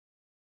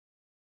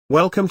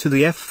Welcome to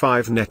the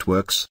F5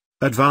 Networks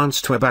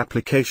Advanced Web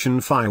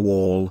Application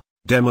Firewall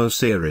demo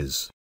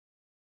series.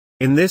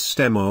 In this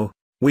demo,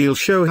 we'll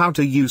show how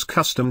to use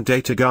custom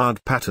data guard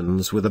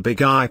patterns with a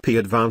BIG-IP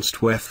Advanced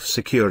WAF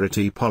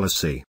security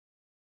policy.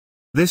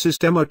 This is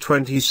demo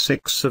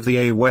 26 of the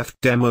AWAF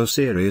demo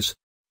series,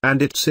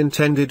 and it's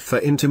intended for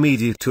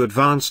intermediate to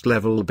advanced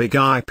level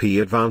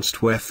BIG-IP Advanced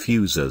WAF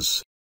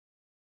users.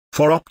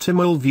 For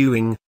optimal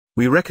viewing,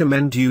 we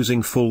recommend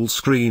using full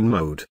screen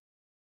mode.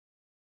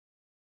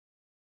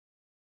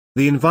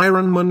 The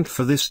environment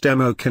for this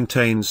demo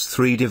contains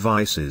 3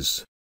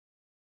 devices.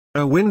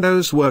 A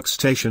Windows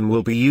workstation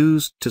will be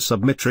used to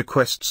submit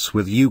requests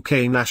with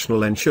UK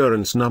national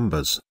insurance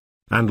numbers,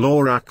 and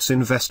Lorax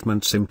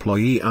Investments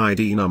employee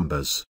ID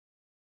numbers.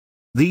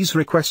 These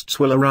requests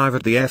will arrive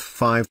at the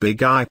F5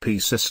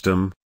 BIG-IP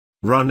system,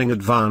 running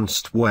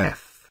Advanced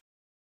WAF.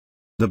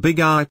 The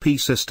BIG-IP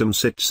system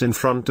sits in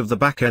front of the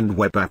backend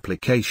web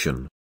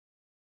application.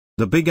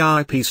 The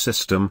BIG-IP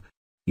system,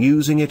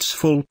 using its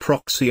full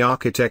proxy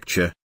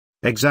architecture,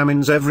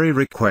 examines every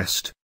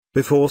request,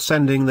 before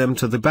sending them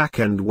to the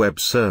backend web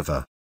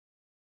server.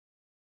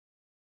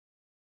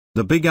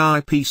 The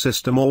BIG-IP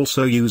system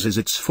also uses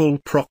its full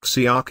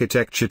proxy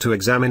architecture to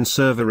examine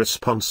server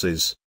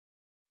responses,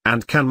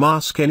 and can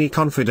mask any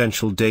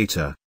confidential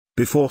data,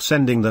 before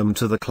sending them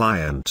to the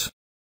client.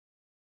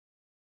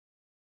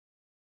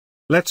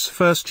 Let's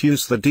first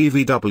use the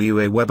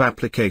DVWA web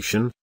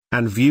application,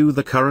 and view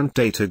the current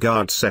data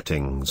guard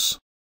settings.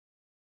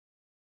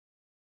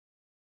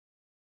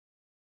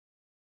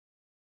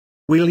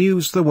 We'll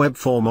use the web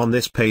form on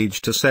this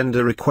page to send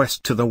a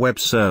request to the web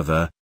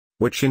server,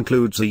 which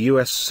includes a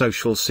US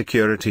Social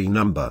Security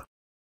number.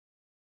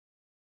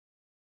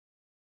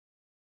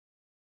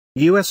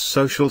 US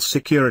Social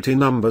Security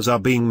numbers are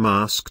being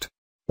masked,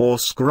 or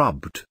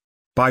scrubbed,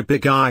 by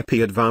BIG-IP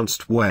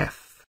Advanced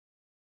WAF.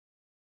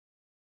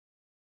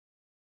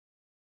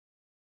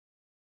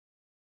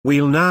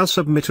 We'll now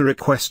submit a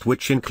request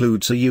which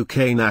includes a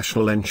UK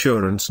national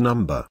insurance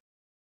number.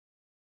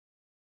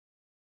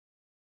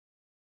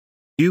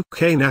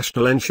 UK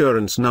national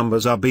insurance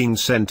numbers are being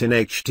sent in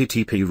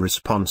HTTP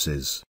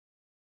responses.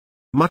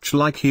 Much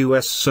like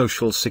US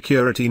Social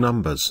Security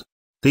numbers,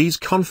 these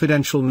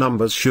confidential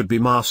numbers should be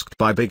masked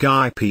by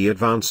BIG-IP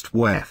Advanced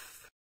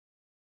WAF.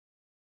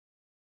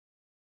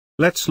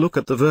 Let's look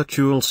at the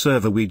virtual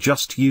server we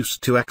just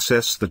used to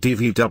access the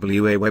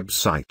DVWA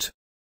website.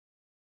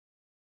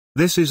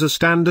 This is a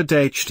standard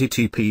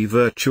HTTP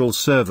virtual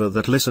server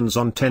that listens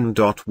on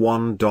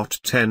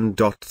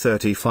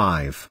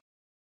 10.1.10.35.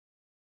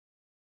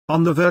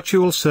 On the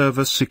Virtual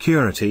Server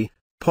Security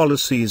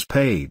Policies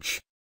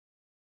page,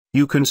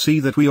 you can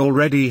see that we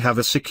already have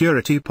a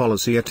security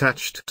policy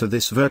attached to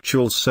this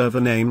virtual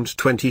server named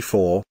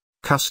 24,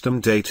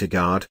 Custom Data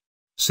Guard,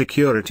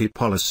 Security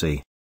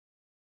Policy.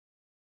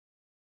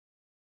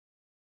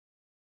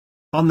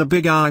 On the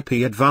BIG-IP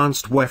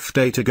Advanced WAF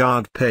Data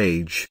Guard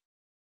page,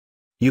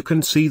 you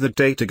can see that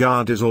Data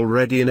Guard is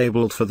already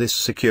enabled for this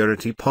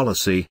security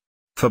policy,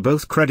 for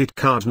both credit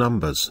card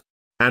numbers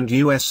and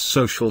US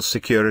Social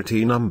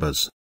Security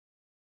numbers.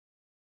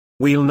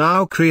 We'll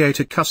now create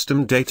a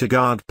custom data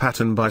guard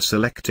pattern by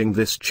selecting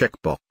this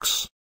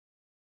checkbox.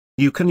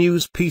 You can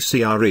use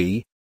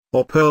PCRE,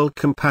 or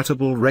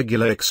Perl-compatible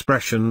regular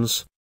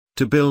expressions,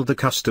 to build the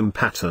custom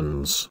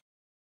patterns.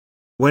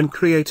 When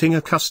creating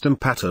a custom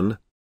pattern,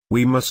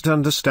 we must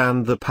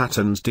understand the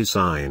pattern's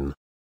design.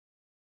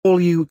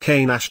 All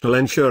UK national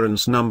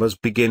insurance numbers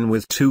begin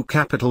with 2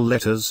 capital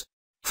letters,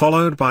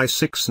 followed by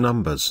 6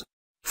 numbers,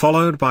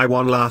 followed by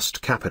 1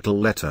 last capital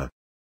letter.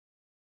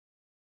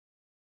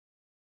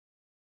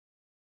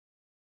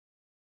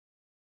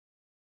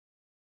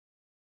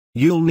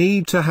 You'll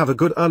need to have a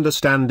good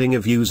understanding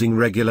of using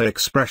regular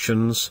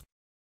expressions.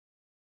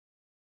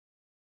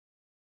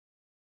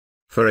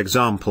 For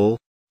example,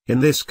 in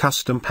this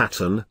custom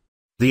pattern,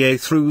 the A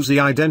through Z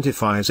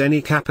identifies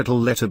any capital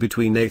letter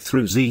between A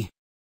through Z,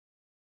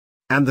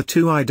 and the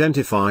 2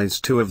 identifies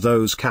 2 of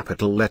those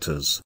capital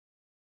letters.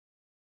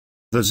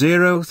 The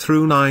 0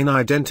 through 9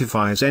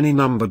 identifies any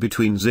number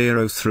between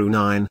 0 through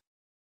 9,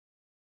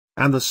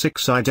 and the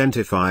 6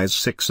 identifies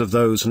 6 of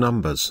those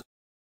numbers.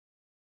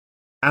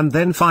 And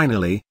then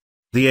finally,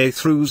 the A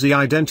through Z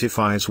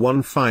identifies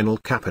 1 final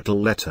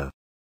capital letter.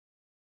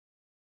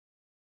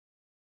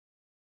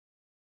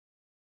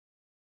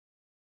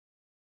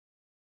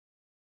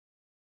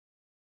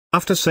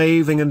 After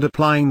saving and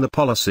applying the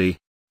policy,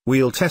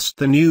 we'll test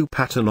the new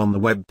pattern on the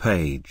web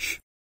page.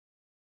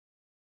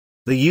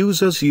 The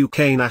user's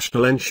UK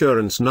national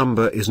insurance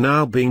number is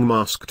now being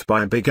masked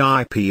by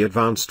BIG-IP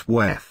Advanced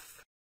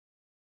WAF.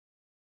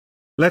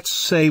 Let's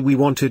say we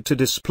wanted to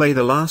display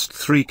the last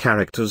 3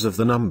 characters of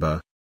the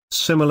number,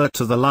 similar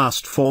to the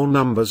last 4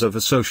 numbers of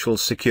a Social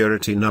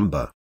Security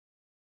number.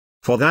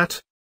 For that,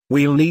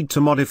 we'll need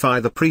to modify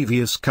the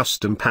previous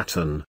custom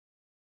pattern.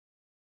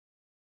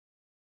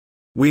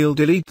 We'll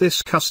delete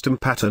this custom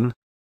pattern,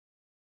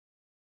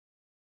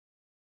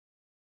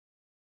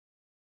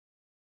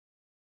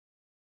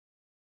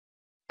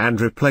 and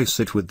replace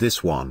it with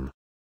this one.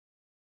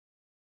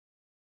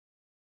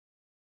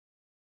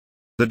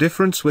 The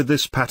difference with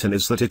this pattern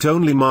is that it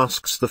only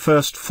masks the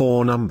first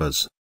 4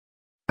 numbers.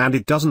 And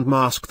it doesn't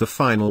mask the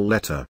final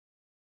letter.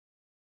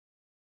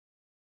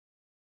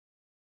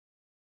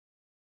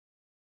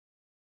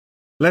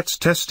 Let's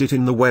test it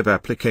in the web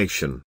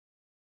application.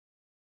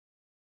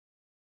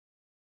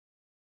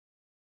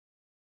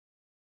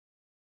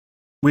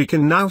 We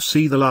can now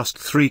see the last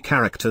 3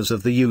 characters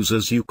of the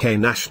user's UK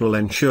National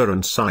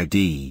Insurance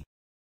ID.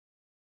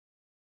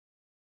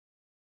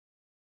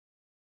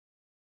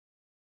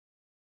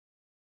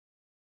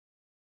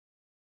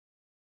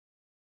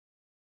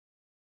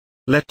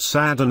 Let's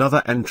add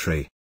another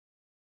entry.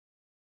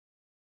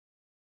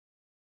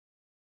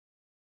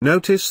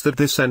 Notice that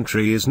this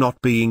entry is not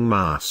being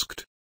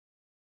masked.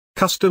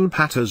 Custom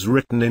patterns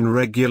written in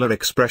regular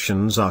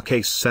expressions are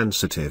case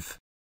sensitive.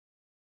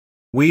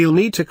 We'll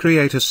need to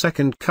create a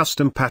second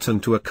custom pattern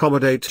to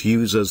accommodate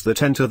users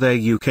that enter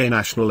their UK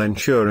national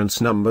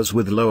insurance numbers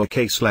with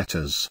lowercase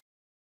letters.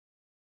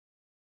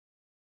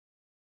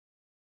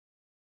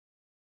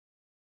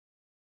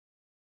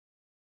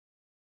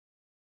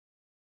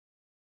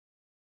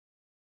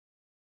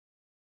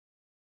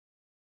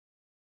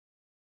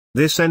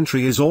 This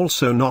entry is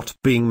also not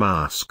being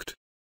masked.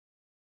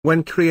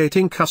 When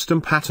creating custom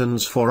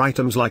patterns for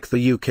items like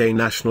the UK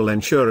national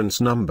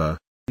insurance number,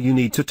 you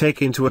need to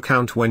take into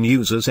account when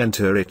users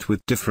enter it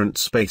with different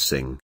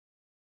spacing.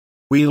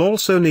 We'll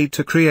also need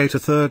to create a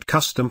third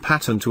custom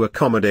pattern to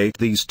accommodate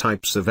these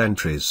types of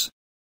entries.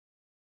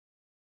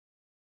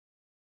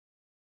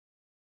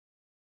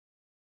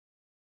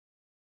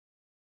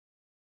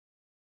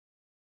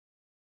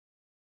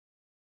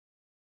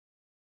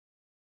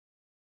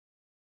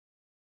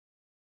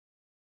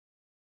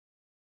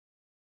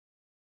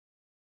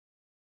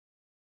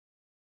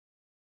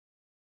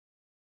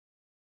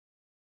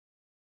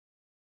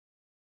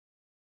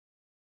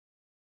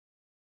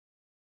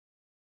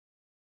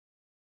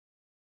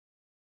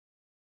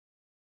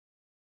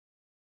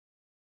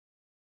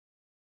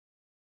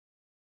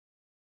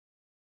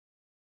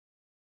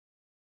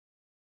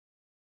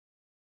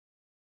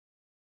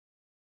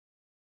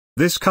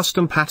 This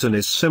custom pattern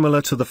is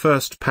similar to the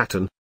first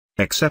pattern,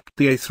 except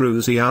the A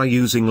through Z are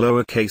using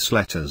lowercase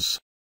letters.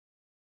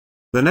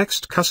 The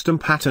next custom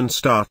pattern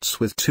starts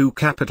with 2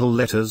 capital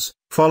letters,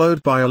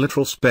 followed by a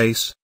literal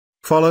space,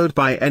 followed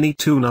by any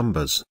 2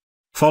 numbers,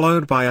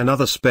 followed by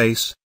another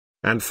space,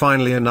 and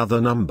finally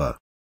another number.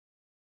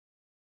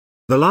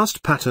 The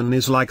last pattern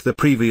is like the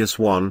previous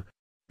one,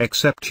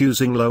 except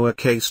using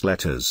lowercase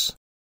letters.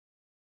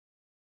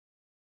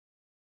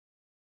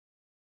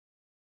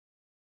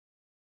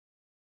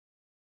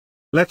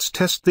 Let's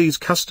test these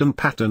custom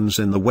patterns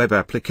in the web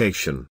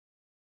application.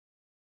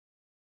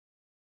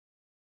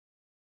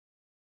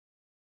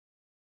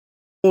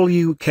 All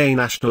UK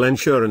National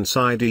Insurance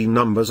ID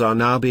numbers are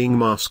now being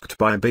masked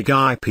by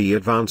BIG-IP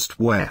Advanced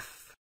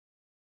WAF.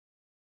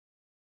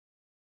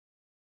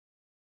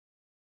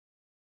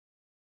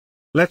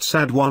 Let's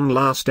add one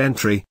last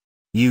entry,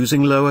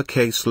 using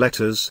lowercase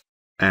letters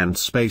and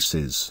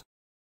spaces.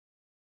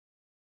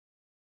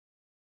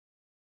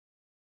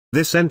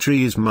 This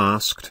entry is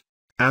masked,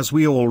 as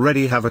we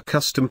already have a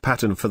custom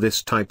pattern for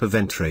this type of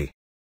entry.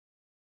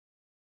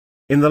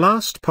 In the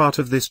last part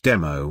of this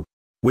demo,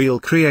 we'll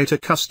create a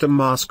custom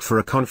mask for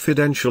a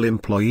confidential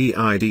employee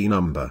ID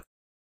number.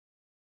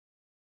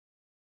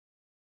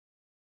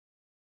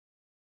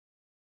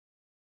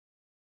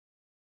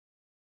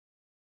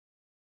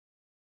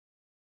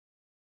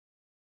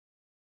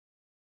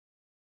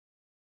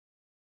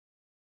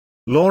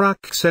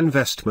 Lorax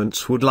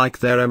Investments would like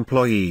their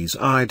employees'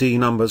 ID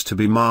numbers to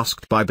be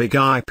masked by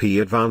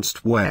BIG-IP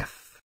Advanced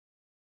WAF.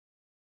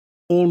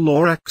 All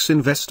Lorax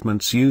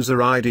Investments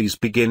user IDs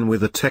begin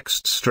with a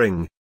text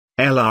string,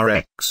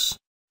 LRX,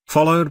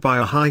 followed by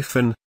a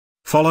hyphen,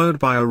 followed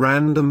by a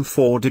random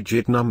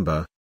 4-digit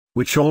number,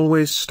 which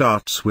always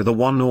starts with a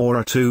 1 or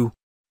a 2,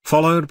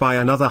 followed by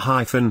another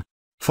hyphen,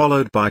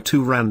 followed by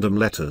 2 random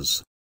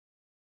letters.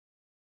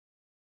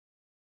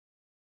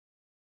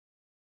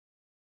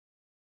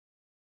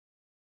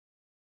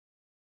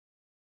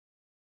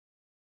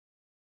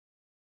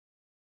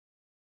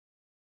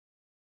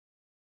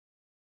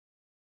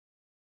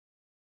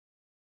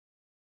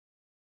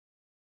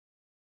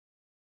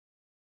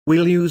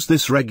 We'll use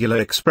this regular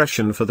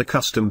expression for the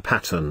custom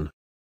pattern.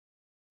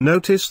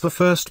 Notice the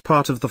first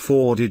part of the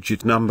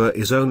 4-digit number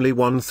is only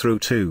 1 through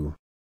 2.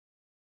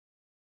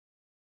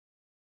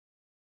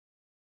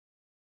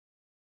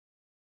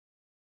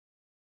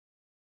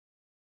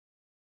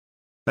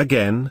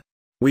 Again,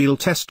 we'll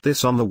test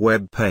this on the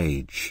web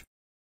page.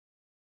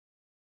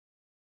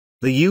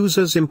 The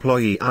user's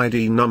employee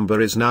ID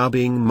number is now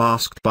being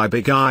masked by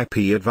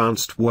BIG-IP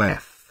Advanced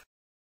WAF.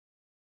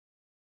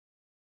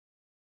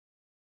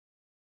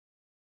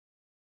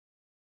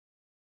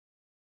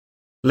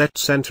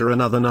 Let's enter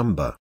another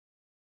number.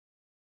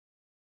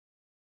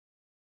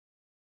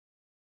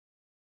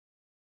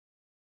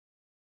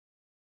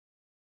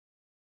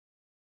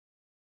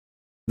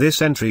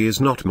 This entry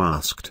is not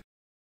masked.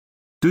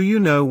 Do you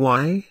know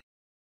why?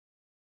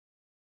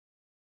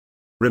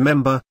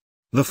 Remember,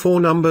 The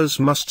 4 numbers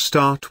must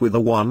start with a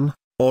 1,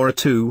 or a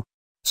 2,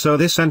 so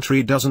this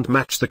entry doesn't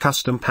match the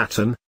custom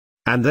pattern,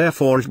 and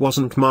therefore it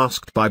wasn't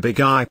masked by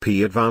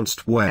BIG-IP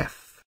Advanced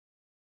WAF.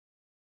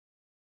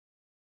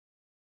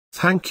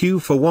 Thank you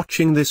for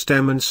watching this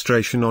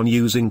demonstration on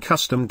using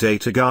custom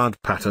data guard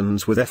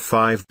patterns with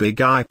F5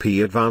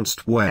 BIG-IP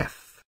Advanced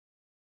WAF.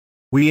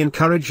 We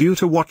encourage you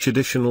to watch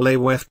additional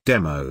AWAF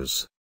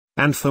demos.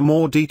 And for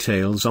more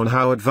details on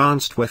how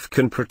Advanced WAF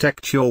can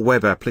protect your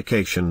web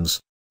applications,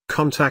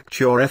 contact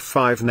your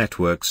F5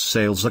 Networks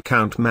Sales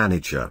Account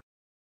Manager.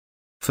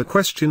 For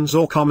questions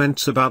or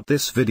comments about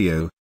this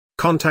video,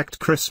 contact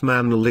Chris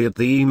manually at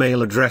the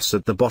email address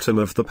at the bottom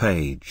of the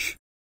page.